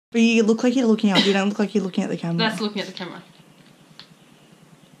But you look like you're looking up. You don't look like you're looking at the camera. That's looking at the camera.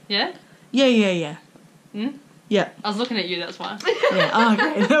 Yeah? Yeah. Hmm? Yeah. I was looking at you, that's why. Yeah, oh,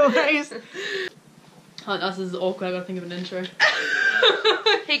 okay, no worries. Oh, this is awkward, I gotta think of an intro.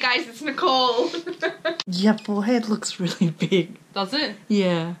 Hey guys, it's Nicole. Your forehead looks really big. Does it?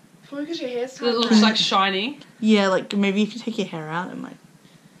 Yeah. Probably because your hair's It looks like shiny. Yeah, like maybe if you take your hair out, it might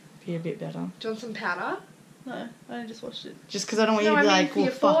be a bit better. Do you want some powder? No, I just watched it. Just because I don't want you to be like, well,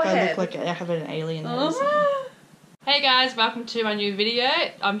 fuck, I forehead. look like I have an alien head or something. Hey guys, welcome to my new video.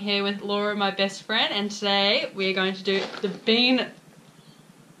 I'm here with Laura, my best friend, and today we're going to do the bean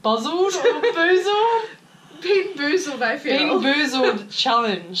boozled or boozled? Bean boozled, I feel. Bean boozled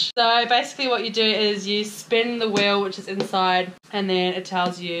challenge. So basically what you do is you spin the wheel which is inside, and then it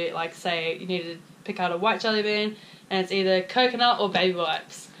tells you, like, say you need to pick out a white jelly bean, and it's either coconut or baby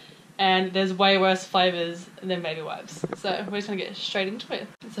wipes. And there's way worse flavours than baby wipes. So we're just gonna get straight into it.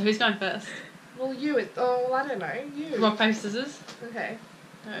 So who's going first? Well, you. I don't know. You. Rock, paper, scissors. Okay.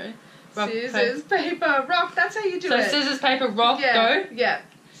 No. Rock, Scissors, paper, rock. That's how you do it. So scissors, paper, rock, yeah. go. Yeah.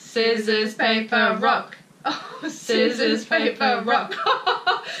 Scissors, paper, rock. Oh, scissors, paper, rock.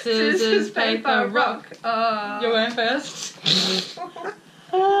 Scissors, paper, rock. You're going first.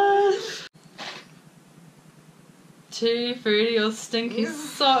 2 fruity or stinky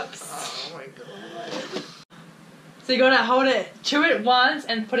socks. Oh my god. So you gotta hold it, chew it once,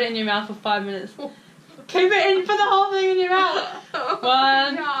 and put it in your mouth for 5 minutes. Keep it in, put the whole thing in your mouth.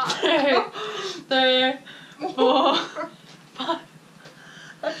 1, 2, 3, 4, 5.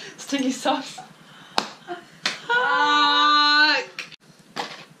 Stinky socks.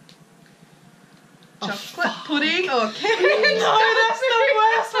 Chocolate pudding or cake? No, that's the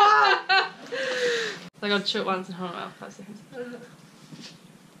worst one. So I gotta chew it once and hold it out 5 seconds.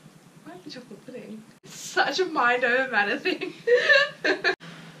 Why chocolate pudding? It's such a mind over matter thing.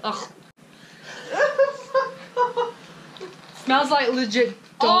 Ugh. Smells like legit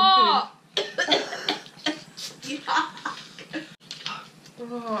dog food.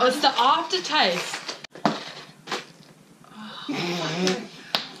 Oh, it's the aftertaste.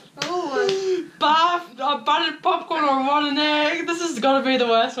 Buttered popcorn or rotten egg. This has got to be the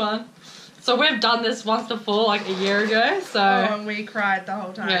worst one. So we've done this once before, like a year ago. So and we cried the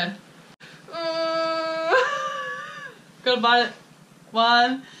whole time. Yeah. Gotta bite it.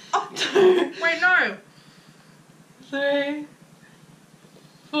 1, 2. Wait, no. 3,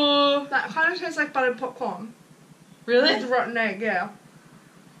 4. That kind of tastes like buttered popcorn. Really? With rotten egg, yeah.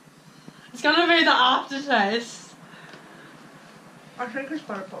 It's gonna be the aftertaste. I think it's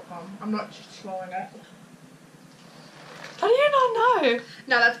buttered popcorn. I'm not just swallowing it. How do you not know?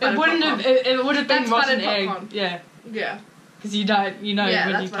 No, that's buttered It wouldn't popcorn. have. It would have been That's rotten buttered egg. popcorn. Yeah. Yeah. Because you don't. You know Yeah,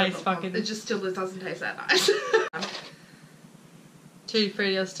 when that's you buttered taste popcorn. fucking. It just still doesn't taste that nice. 2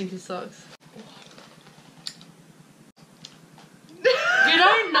 fruity or stinky socks. You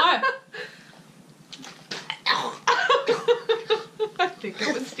don't know. I think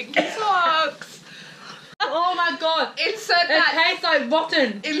it was stinky socks. Oh my god. Insert It that. tastes like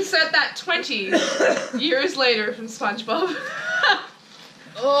rotten. Insert that 20 years later from SpongeBob.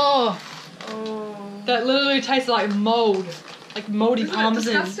 Oh. Oh. That literally tastes like mold. Like moldy Isn't it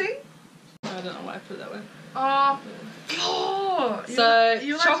parmesan. disgusting? I don't know why I put it that way. Oh. So,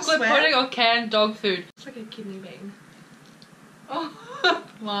 you like chocolate to swear? pudding or canned dog food? It's like a kidney bean. Oh.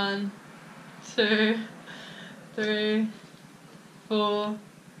 1, 2, 3, 4.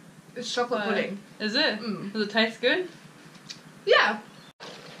 It's chocolate 5. pudding. Is it? Mm. Does it taste good? Yeah.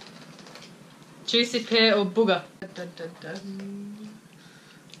 Juicy pear or booger?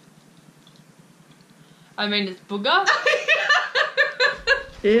 I mean, it's booger.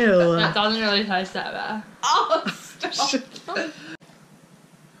 Ew. That doesn't really taste that bad. Oh, stop.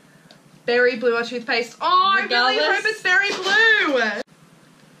 Berry blue or toothpaste? Oh, I really Regardless. hope it's berry blue.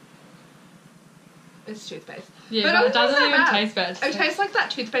 It's toothpaste. Yeah, But but it it's doesn't not even bad. taste bad. It tastes like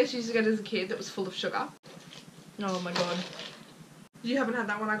that toothpaste you used to get as a kid that was full of sugar. Oh my god. You haven't had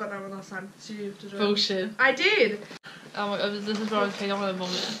that one, I got that one last time. So you have to do it. Bullshit. I did. Oh my god, this is what I was saying. I'm gonna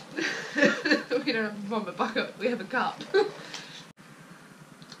vomit. We don't have a vomit bucket, we have a cup.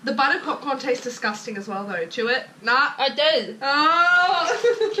 The buttered popcorn tastes disgusting as well though. Chew it. Nah. I did. Oh.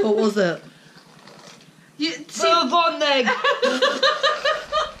 What was it? You, see, Rotten egg.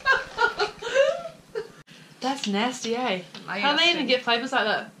 That's nasty, eh? How do they even get flavours like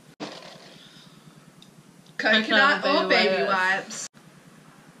that? coconut or baby wipes. wipes.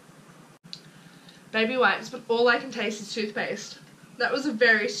 Baby wipes, but all I can taste is toothpaste. That was a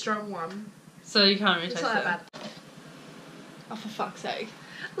very strong one. So you can't really It's taste not it. that Oh, for fuck's sake.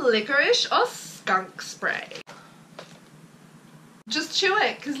 bad. Licorice or skunk spray? Just chew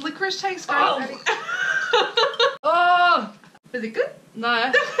it, because licorice tastes great. Oh. Oh! Is it good?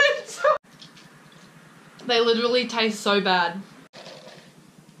 No. They literally taste so bad.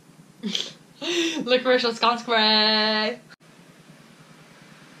 Licorice or skunk spray.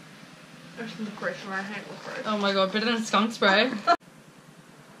 There's licorice and I hate licorice. Oh my god, better than skunk spray.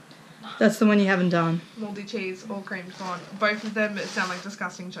 That's the one you haven't done. Mouldy cheese or creamed corn. Both of them sound like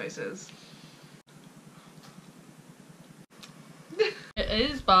disgusting choices. It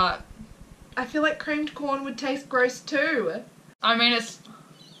is, but I feel like creamed corn would taste gross too. I mean it's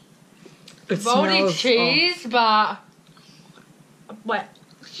It moldy smells cheese, but Wait.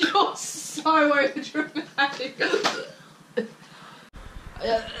 You're so over dramatic.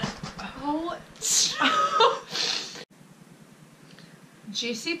 Oh.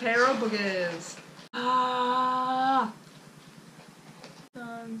 Juicy pear or boogers? ah.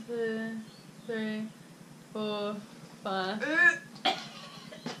 1, 2, 3, 4, 5.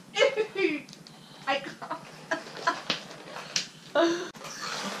 I can't.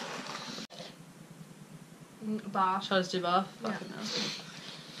 Bar. Shall I just do bath? Yeah. Fucking hell.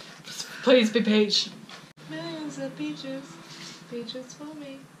 Please be peach. Millions of peaches. Peaches for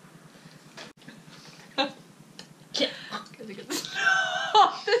me. Yeah.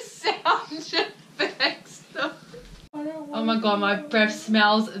 Oh, the sound effects. Oh my god, my breath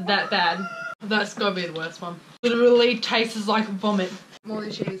smells that bad. That's gotta be the worst one. Literally tastes like vomit.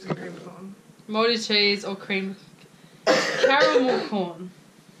 Moldy cheese and cream corn. Moldy cheese or cream caramel corn.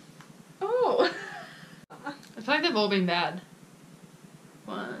 Oh. I feel like they've all been bad.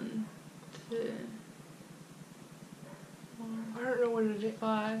 1, 2, I don't know what it is. 5.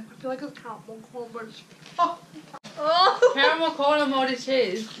 I feel like it's caramel corn, but it's... Oh. Caramel corn or moldy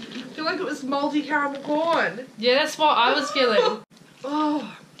cheese? I feel like it was moldy caramel corn. Yeah, that's what I was feeling.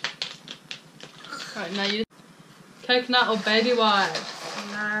 Oh. Right, now you coconut or baby wipes?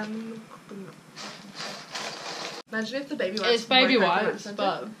 Imagine if the baby wipes It's baby weren't wipes, scented.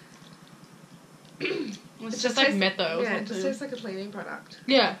 but it's just like tastes- metho or Yeah, it something. just tastes like a cleaning product.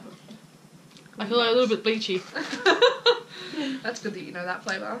 Yeah. I feel like a little bit bleachy. That's good that you know that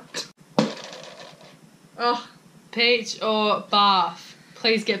flavour. Oh. Peach or bath?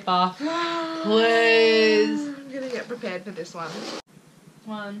 Please get bath. Please. I'm gonna get prepared for this one.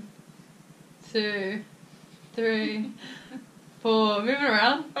 1, 2, 3, 4. Moving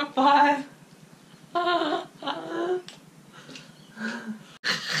around. 5.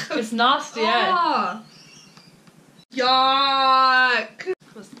 It's nasty, eh? Oh. Yuck. It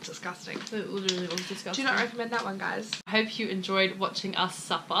was disgusting. It literally was disgusting. Do you not recommend that one, guys? I hope you enjoyed watching us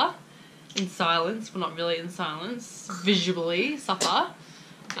suffer in silence. Well, not really in silence. Visually suffer.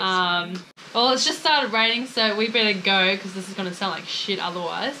 Well, it's just started raining, so we better go because this is going to sound like shit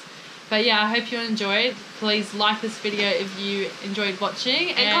otherwise. But yeah, I hope you enjoyed. Please like this video if you enjoyed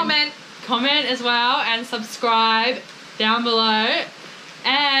watching. And comment. Comment as well and subscribe down below.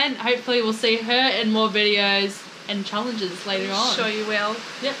 And hopefully we'll see her in more videos and challenges later on. Sure you will.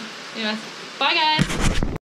 Yep. Anyways, bye guys.